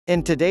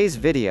In today's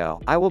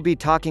video, I will be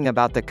talking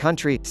about the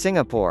country,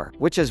 Singapore,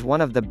 which is one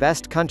of the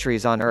best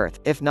countries on earth,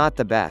 if not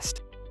the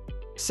best.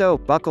 So,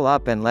 buckle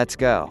up and let's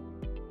go.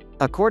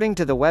 According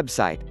to the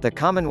website,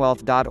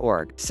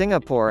 thecommonwealth.org,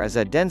 Singapore is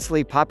a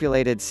densely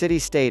populated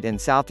city-state in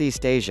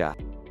Southeast Asia.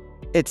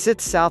 It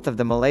sits south of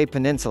the Malay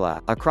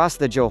Peninsula, across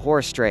the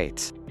Johor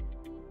Straits.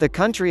 The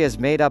country is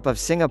made up of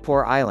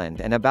Singapore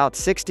Island and about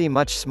 60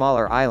 much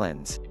smaller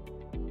islands.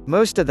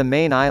 Most of the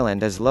main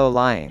island is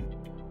low-lying.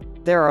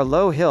 There are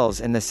low hills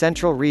in the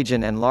central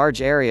region and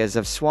large areas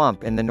of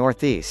swamp in the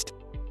northeast.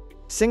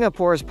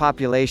 Singapore's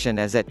population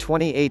as at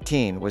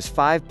 2018 was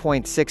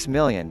 5.6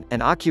 million,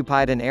 and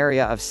occupied an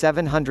area of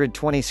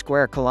 720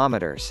 square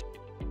kilometers.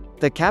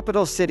 The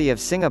capital city of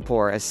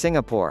Singapore is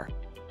Singapore.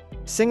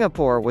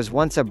 Singapore was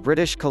once a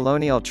British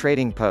colonial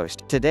trading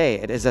post. Today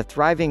it is a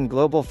thriving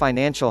global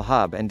financial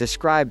hub and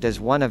described as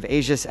one of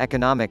Asia's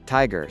economic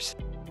tigers.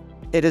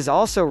 It is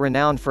also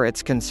renowned for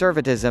its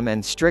conservatism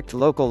and strict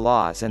local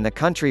laws, and the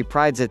country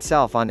prides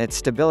itself on its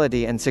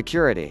stability and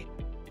security.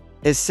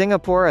 Is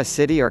Singapore a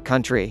city or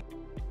country?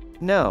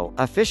 No,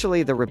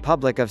 officially the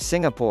Republic of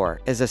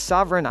Singapore is a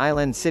sovereign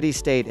island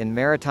city-state in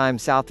maritime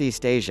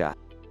Southeast Asia.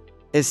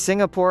 Is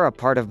Singapore a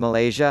part of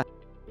Malaysia?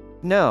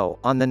 No,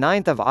 on the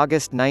 9th of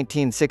August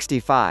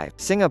 1965,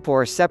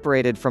 Singapore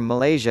separated from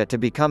Malaysia to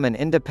become an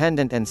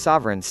independent and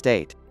sovereign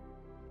state.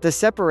 The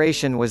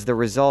separation was the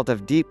result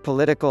of deep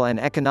political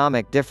and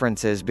economic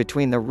differences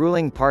between the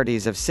ruling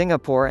parties of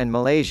Singapore and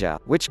Malaysia,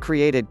 which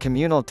created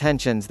communal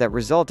tensions that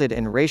resulted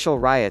in racial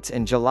riots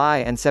in July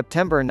and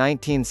September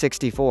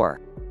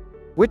 1964.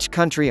 Which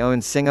country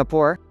owns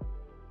Singapore?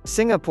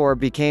 Singapore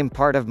became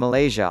part of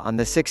Malaysia on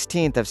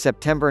 16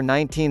 September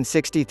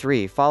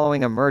 1963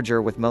 following a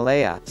merger with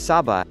Malaya,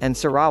 Sabah, and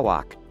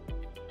Sarawak.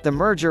 The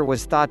merger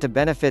was thought to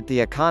benefit the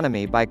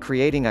economy by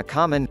creating a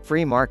common,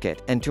 free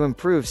market, and to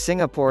improve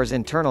Singapore's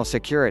internal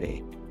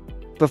security.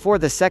 Before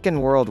the Second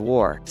World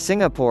War,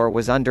 Singapore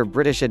was under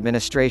British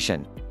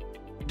administration.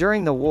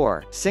 During the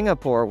war,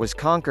 Singapore was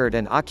conquered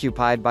and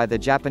occupied by the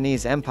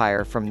Japanese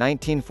Empire from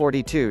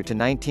 1942 to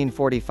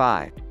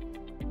 1945.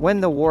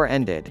 When the war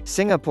ended,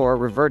 Singapore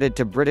reverted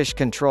to British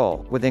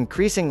control, with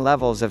increasing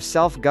levels of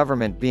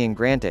self-government being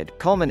granted,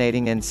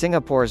 culminating in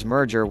Singapore's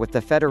merger with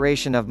the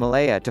Federation of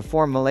Malaya to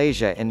form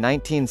Malaysia in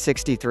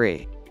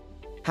 1963.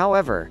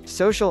 However,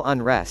 social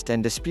unrest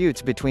and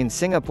disputes between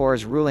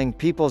Singapore's ruling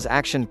People's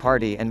Action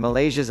Party and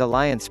Malaysia's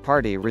Alliance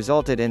Party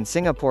resulted in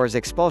Singapore's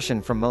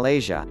expulsion from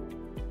Malaysia.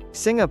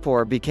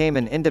 Singapore became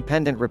an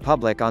independent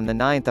republic on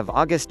 9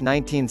 August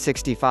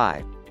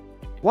 1965.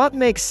 What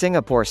makes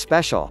Singapore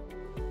special?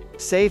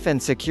 Safe and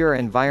secure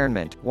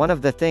environment. One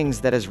of the things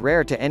that is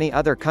rare to any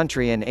other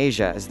country in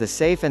Asia is the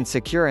safe and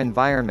secure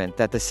environment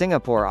that the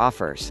Singapore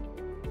offers.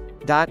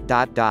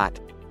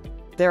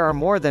 There are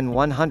more than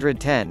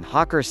 110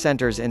 hawker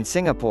centers in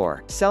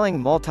Singapore,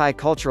 selling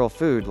multicultural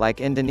food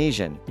like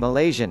Indonesian,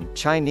 Malaysian,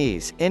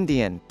 Chinese,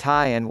 Indian,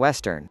 Thai and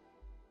Western.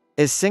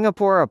 Is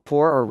Singapore a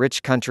poor or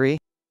rich country?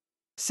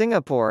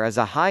 Singapore is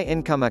a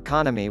high-income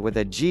economy with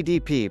a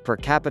GDP per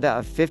capita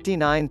of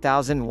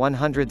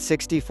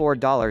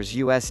 $59,164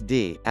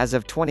 USD, as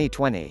of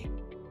 2020.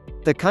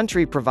 The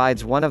country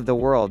provides one of the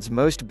world's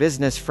most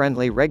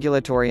business-friendly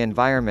regulatory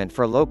environment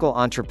for local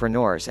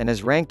entrepreneurs and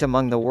is ranked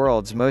among the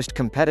world's most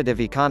competitive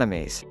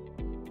economies.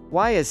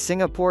 Why is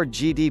Singapore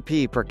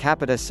GDP per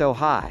capita so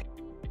high?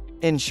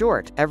 In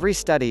short, every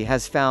study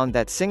has found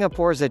that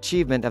Singapore's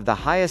achievement of the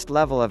highest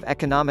level of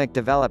economic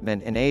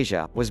development in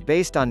Asia was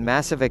based on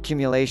massive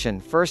accumulation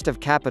first of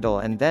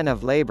capital and then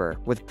of labor,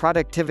 with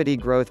productivity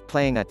growth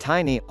playing a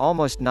tiny,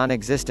 almost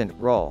non-existent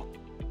role.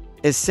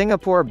 Is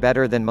Singapore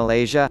better than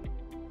Malaysia?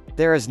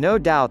 There is no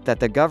doubt that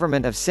the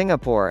government of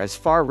Singapore is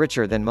far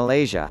richer than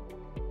Malaysia.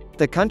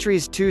 The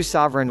country's two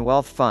sovereign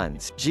wealth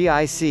funds,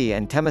 GIC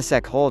and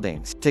Temasek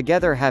Holdings,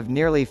 together have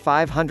nearly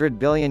 $500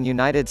 billion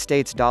United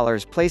States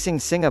dollars, placing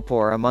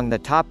Singapore among the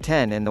top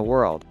 10 in the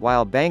world,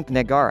 while Bank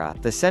Negara,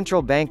 the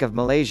central bank of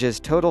Malaysia's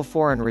total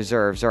foreign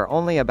reserves, are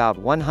only about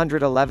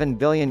 $111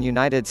 billion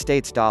United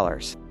States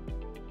dollars.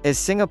 Is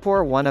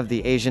Singapore one of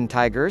the Asian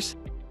tigers?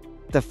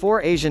 The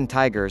four Asian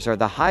tigers are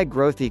the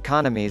high-growth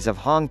economies of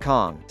Hong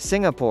Kong,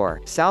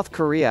 Singapore, South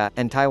Korea,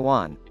 and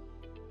Taiwan.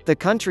 The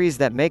countries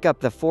that make up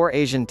the four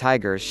Asian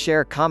tigers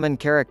share common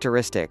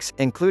characteristics,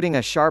 including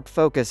a sharp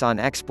focus on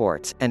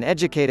exports, an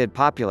educated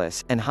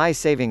populace, and high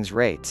savings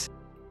rates.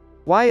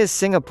 Why is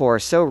Singapore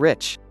so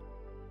rich?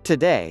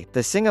 Today,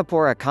 the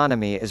Singapore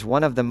economy is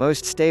one of the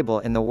most stable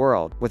in the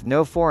world, with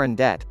no foreign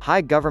debt,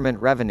 high government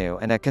revenue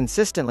and a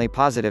consistently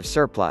positive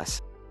surplus.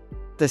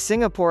 The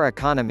Singapore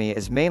economy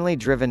is mainly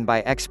driven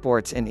by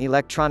exports in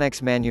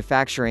electronics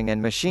manufacturing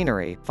and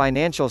machinery,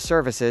 financial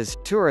services,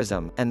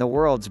 tourism, and the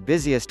world's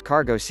busiest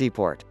cargo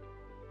seaport.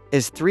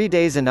 Is 3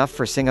 days enough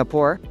for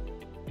Singapore?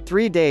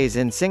 3 days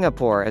in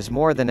Singapore is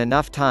more than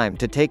enough time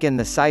to take in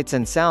the sights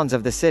and sounds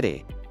of the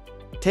city.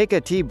 Take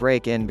a tea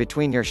break in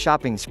between your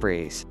shopping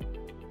sprees.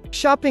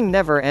 Shopping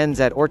never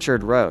ends at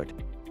Orchard Road.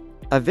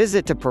 A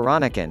visit to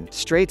Peranakan,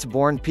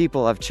 Straits-born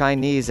people of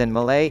Chinese and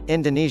Malay,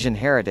 Indonesian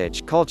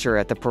heritage culture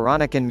at the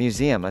Peranakan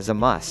Museum is a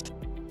must.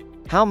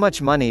 How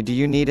much money do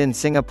you need in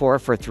Singapore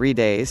for 3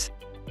 days?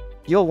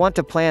 You'll want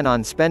to plan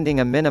on spending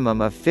a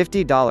minimum of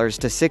 $50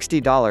 to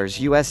 $60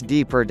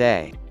 USD per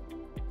day.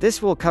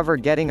 This will cover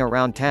getting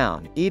around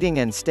town, eating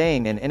and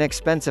staying in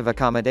inexpensive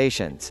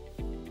accommodations.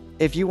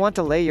 If you want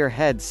to lay your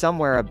head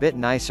somewhere a bit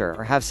nicer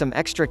or have some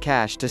extra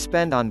cash to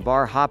spend on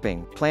bar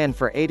hopping, plan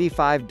for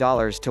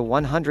 $85 to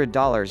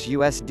 $100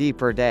 USD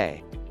per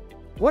day.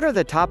 What are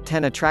the top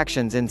 10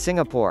 attractions in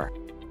Singapore?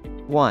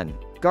 1.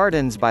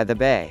 Gardens by the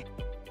Bay.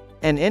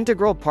 An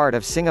integral part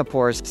of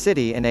Singapore's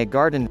city in a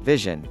garden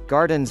vision,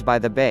 Gardens by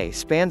the Bay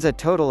spans a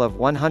total of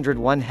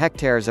 101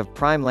 hectares of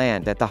prime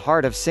land at the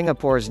heart of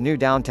Singapore's new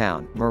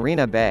downtown,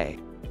 Marina Bay.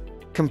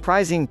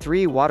 Comprising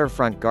 3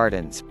 waterfront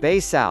gardens, Bay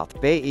South,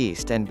 Bay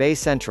East and Bay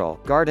Central,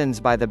 Gardens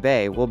by the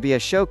Bay will be a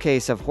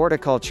showcase of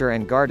horticulture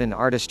and garden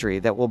artistry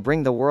that will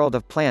bring the world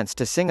of plants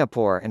to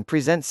Singapore and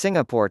present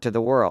Singapore to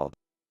the world.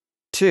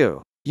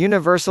 2.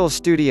 Universal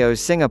Studios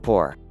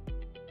Singapore.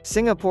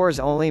 Singapore's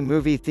only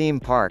movie theme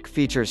park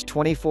features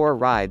 24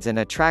 rides and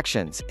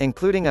attractions,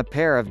 including a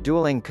pair of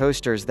dueling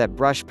coasters that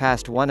brush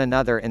past one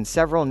another in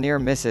several near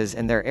misses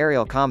in their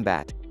aerial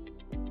combat.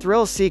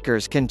 Thrill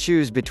seekers can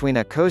choose between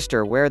a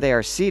coaster where they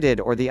are seated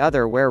or the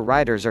other where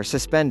riders are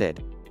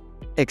suspended.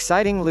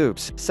 Exciting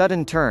loops,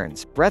 sudden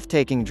turns,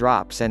 breathtaking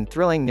drops and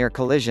thrilling near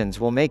collisions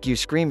will make you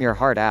scream your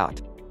heart out.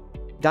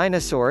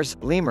 Dinosaurs,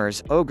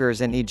 lemurs,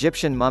 ogres and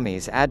Egyptian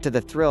mummies add to the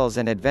thrills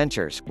and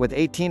adventures, with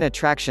 18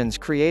 attractions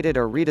created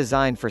or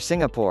redesigned for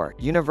Singapore.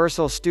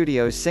 Universal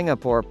Studios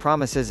Singapore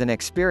promises an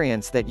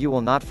experience that you will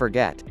not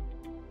forget.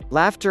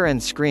 Laughter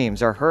and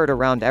screams are heard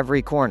around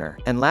every corner,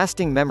 and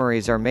lasting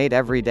memories are made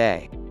every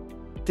day.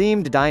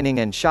 Themed dining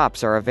and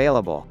shops are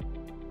available.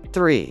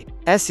 3.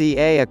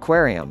 SEA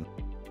Aquarium.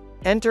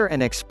 Enter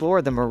and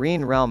explore the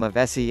marine realm of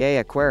SEA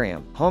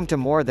Aquarium, home to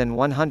more than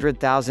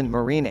 100,000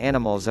 marine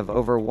animals of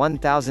over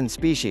 1,000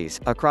 species,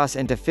 across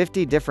into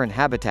 50 different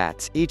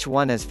habitats, each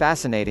one as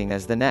fascinating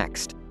as the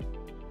next.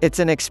 It's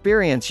an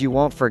experience you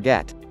won't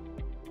forget.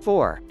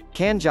 4.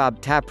 Canjob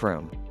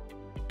Taproom.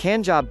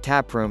 Canjob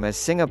Taproom is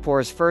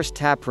Singapore's first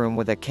taproom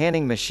with a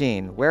canning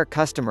machine where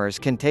customers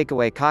can take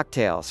away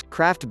cocktails,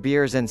 craft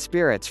beers and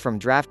spirits from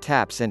draft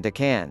taps into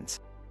cans.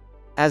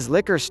 As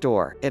liquor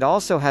store, it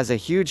also has a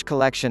huge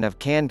collection of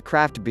canned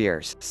craft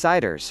beers,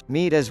 ciders,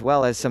 mead as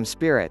well as some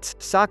spirits,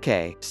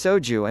 sake,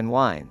 soju and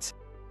wines.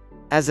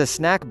 As a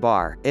snack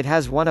bar, it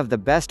has one of the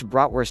best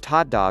bratwurst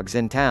hot dogs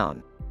in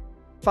town.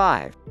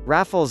 5.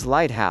 Raffles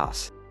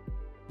Lighthouse.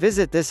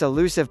 Visit this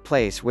elusive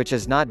place which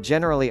is not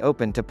generally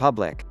open to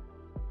public.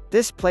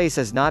 This place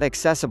is not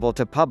accessible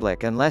to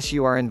public unless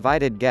you are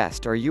invited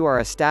guest or you are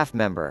a staff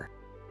member.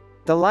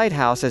 The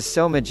lighthouse is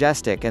so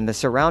majestic and the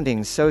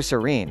surroundings so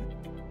serene.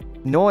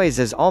 Noise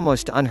is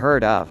almost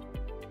unheard of.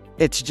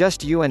 It's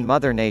just you and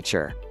Mother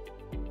Nature.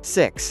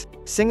 6.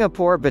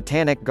 Singapore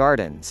Botanic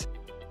Gardens.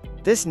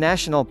 This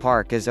national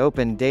park is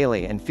open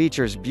daily and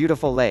features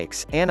beautiful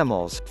lakes,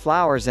 animals,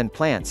 flowers and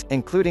plants,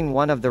 including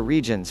one of the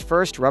region's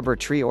first rubber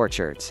tree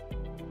orchards.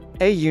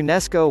 A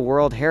UNESCO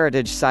World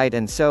Heritage Site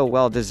and so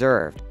well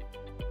deserved.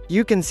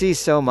 You can see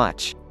so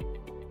much.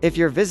 If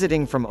you're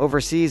visiting from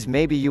overseas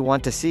maybe you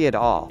want to see it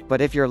all,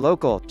 but if you're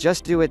local,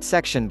 just do it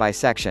section by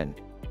section.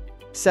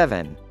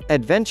 7.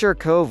 Adventure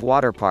Cove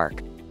Water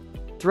Park.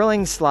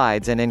 Thrilling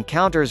slides and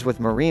encounters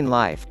with marine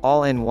life,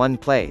 all in one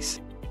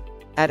place.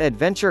 At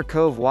Adventure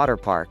Cove Water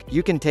Park,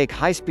 you can take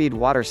high-speed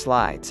water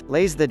slides,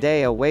 laze the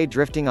day away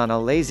drifting on a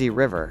lazy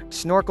river,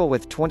 snorkel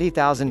with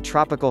 20,000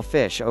 tropical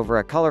fish over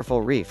a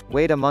colorful reef,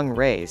 wade among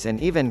rays and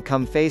even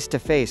come face to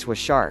face with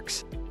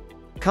sharks.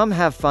 Come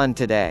have fun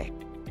today.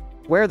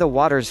 Where the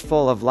water's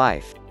full of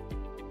life.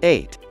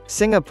 8.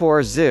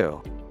 Singapore Zoo.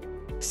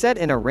 Set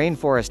in a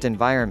rainforest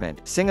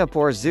environment,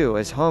 Singapore Zoo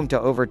is home to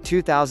over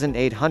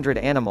 2,800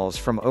 animals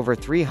from over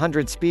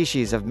 300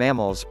 species of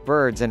mammals,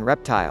 birds and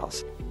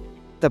reptiles.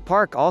 The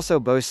park also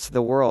boasts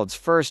the world's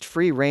first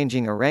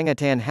free-ranging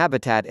orangutan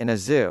habitat in a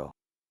zoo.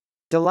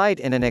 Delight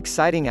in an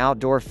exciting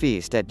outdoor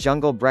feast at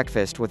Jungle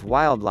Breakfast with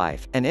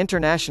Wildlife, an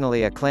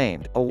internationally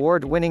acclaimed,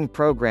 award-winning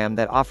program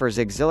that offers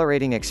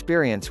exhilarating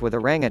experience with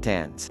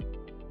orangutans.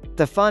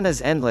 The fun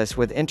is endless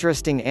with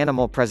interesting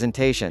animal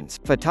presentations,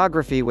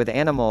 photography with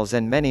animals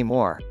and many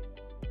more.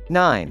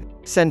 9.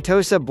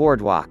 Sentosa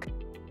Boardwalk.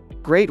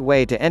 Great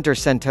way to enter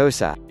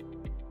Sentosa.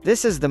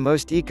 This is the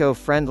most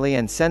eco-friendly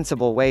and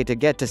sensible way to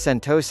get to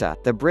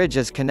Sentosa. The bridge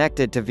is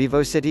connected to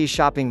VivoCity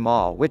Shopping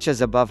Mall which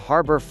is above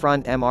Harbour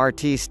Front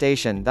MRT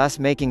station, thus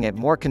making it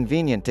more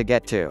convenient to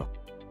get to.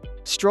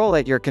 Stroll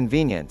at your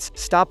convenience,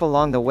 stop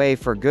along the way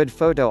for good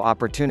photo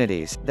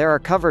opportunities, there are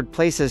covered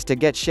places to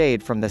get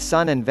shade from the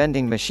sun and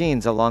vending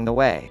machines along the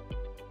way.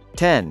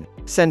 10.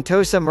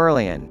 Sentosa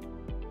Merlion.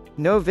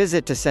 No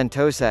visit to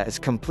Sentosa is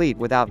complete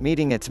without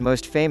meeting its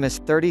most famous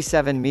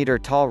 37-meter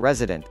tall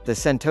resident, the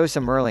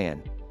Sentosa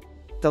Merlion.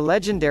 The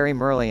legendary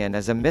Merlion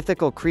is a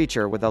mythical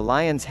creature with a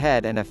lion's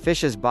head and a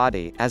fish's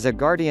body, as a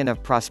guardian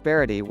of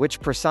prosperity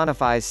which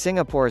personifies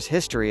Singapore's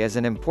history as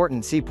an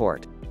important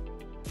seaport.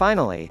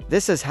 Finally,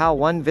 this is how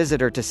one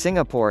visitor to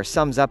Singapore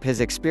sums up his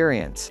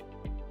experience.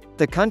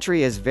 The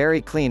country is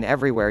very clean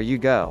everywhere you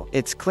go,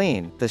 it's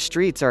clean, the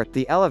streets are,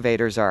 the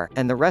elevators are,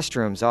 and the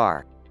restrooms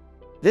are.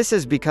 This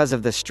is because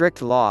of the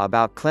strict law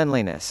about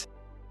cleanliness.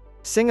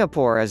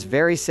 Singapore is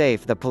very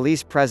safe, the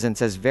police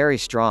presence is very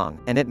strong,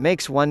 and it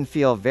makes one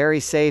feel very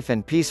safe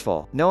and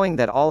peaceful, knowing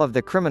that all of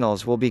the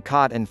criminals will be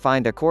caught and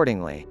fined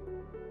accordingly.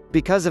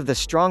 Because of the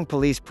strong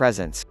police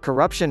presence,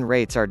 corruption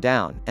rates are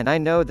down, and I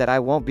know that I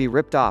won't be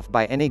ripped off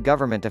by any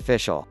government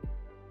official.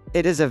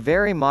 It is a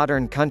very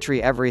modern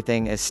country,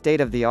 everything is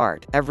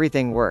state-of-the-art,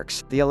 everything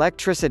works, the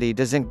electricity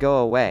doesn't go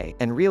away,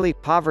 and really,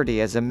 poverty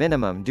is a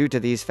minimum due to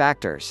these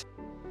factors.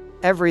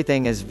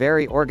 Everything is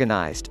very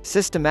organized,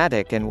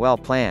 systematic and well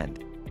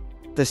planned.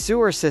 The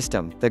sewer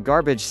system, the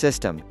garbage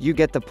system, you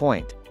get the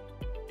point.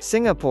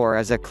 Singapore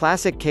is a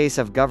classic case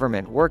of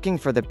government working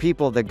for the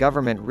people. The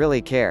government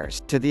really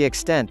cares, to the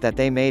extent that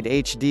they made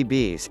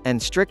HDBs, and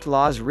strict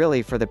laws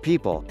really for the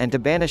people, and to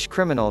banish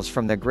criminals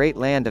from the great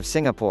land of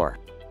Singapore.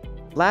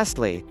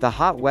 Lastly, the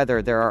hot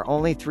weather. There are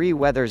only 3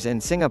 weathers in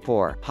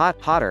Singapore: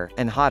 hot, hotter,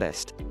 and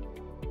hottest.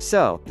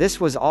 So, this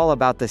was all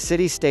about the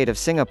city-state of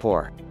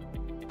Singapore.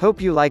 Hope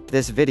you liked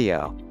this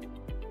video.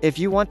 If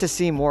you want to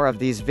see more of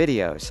these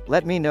videos,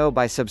 let me know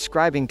by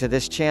subscribing to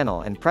this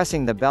channel and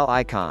pressing the bell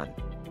icon.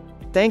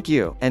 Thank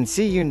you, and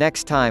see you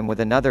next time with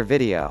another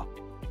video.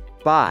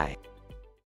 Bye.